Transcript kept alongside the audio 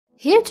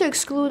Here to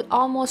exclude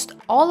almost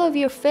all of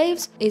your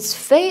faves is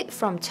Fate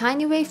from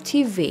TinyWave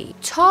TV.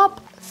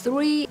 Top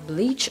 3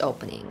 Bleach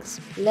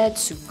openings.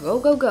 Let's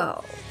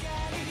go.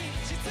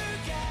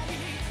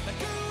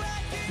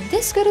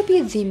 This gotta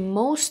be the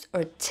most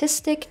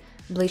artistic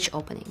Bleach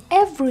opening.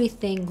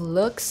 Everything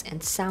looks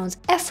and sounds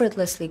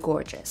effortlessly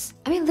gorgeous.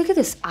 I mean, look at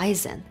this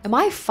Aizen. Am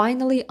I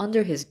finally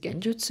under his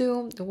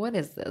genjutsu? What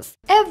is this?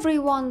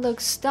 Everyone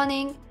looks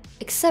stunning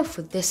except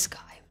for this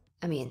guy.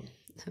 I mean,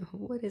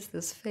 what is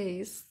this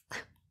face?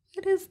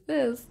 What is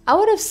this? I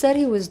would have said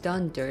he was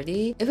done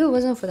dirty if it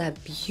wasn't for that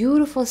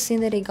beautiful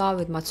scene that he got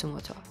with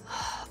Matsumoto.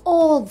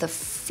 All the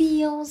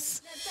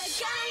feels.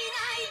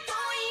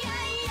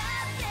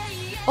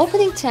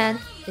 Opening 10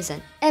 is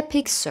an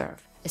epic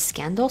serve. A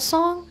scandal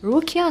song,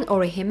 Rukia and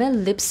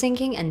Orihime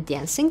lip-syncing and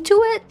dancing to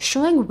it,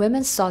 showing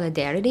women's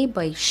solidarity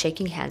by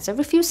shaking hands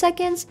every few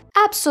seconds,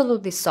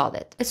 absolutely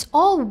solid. It's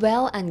all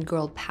well and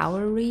girl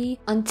powery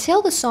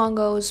until the song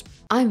goes,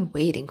 "I'm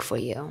waiting for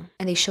you,"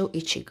 and they show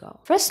Ichigo.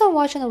 First time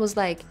watching I was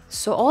like,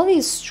 so all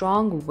these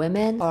strong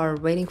women are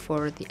waiting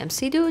for the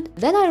MC dude?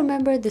 Then I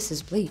remember this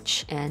is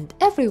Bleach and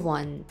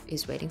everyone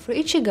is waiting for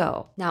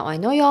Ichigo. Now I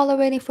know y'all are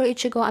waiting for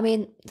Ichigo, I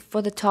mean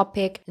for the top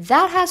pick.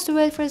 That has to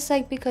wait for a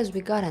sec because we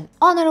got an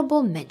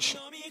honorable mention.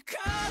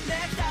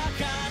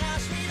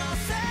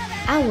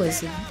 I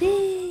was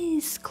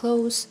this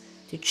close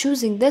to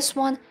choosing this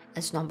one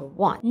as number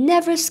 1.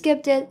 Never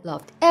skipped it,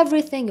 loved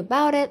everything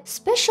about it,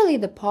 especially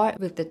the part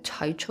with the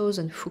taichos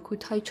and fuku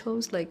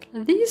taichos. Like,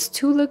 these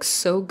two look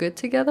so good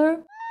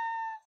together.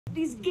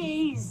 These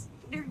gays,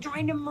 they're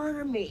trying to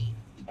murder me.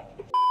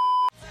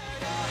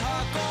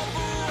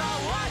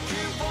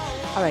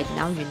 Alright,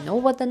 now you know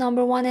what the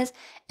number 1 is,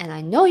 and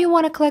I know you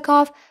want to click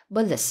off,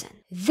 but listen.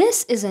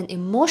 This is an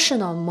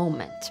emotional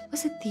moment.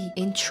 Was it the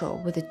intro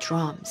with the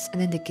drums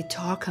and then the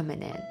guitar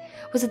coming in?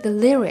 Was it the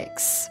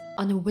lyrics?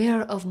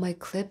 Unaware of my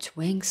clipped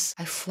wings,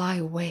 I fly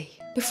away.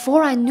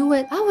 Before I knew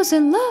it, I was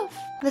in love.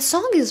 The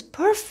song is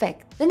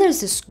perfect. Then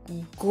there's this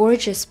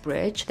gorgeous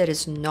bridge that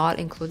is not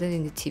included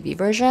in the TV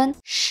version.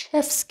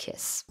 Chef's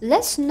kiss.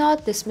 Let's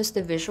not dismiss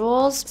the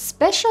visuals,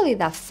 especially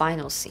that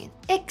final scene.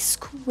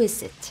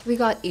 Exquisite. We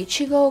got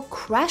Ichigo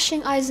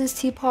crashing Aizen's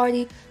tea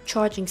party,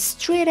 charging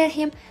straight at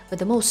him with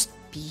the most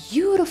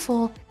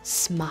beautiful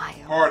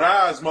smile. Hard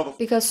eyes, mother.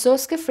 Because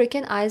Sosuke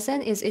freaking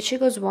Aizen is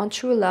Ichigo's one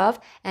true love,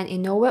 and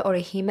Inoue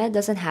Orihime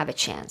doesn't have a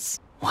chance.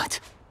 What?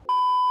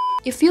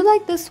 If you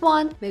like this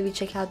one, maybe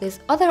check out these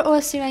other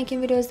OST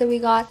ranking videos that we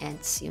got,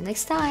 and see you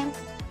next time.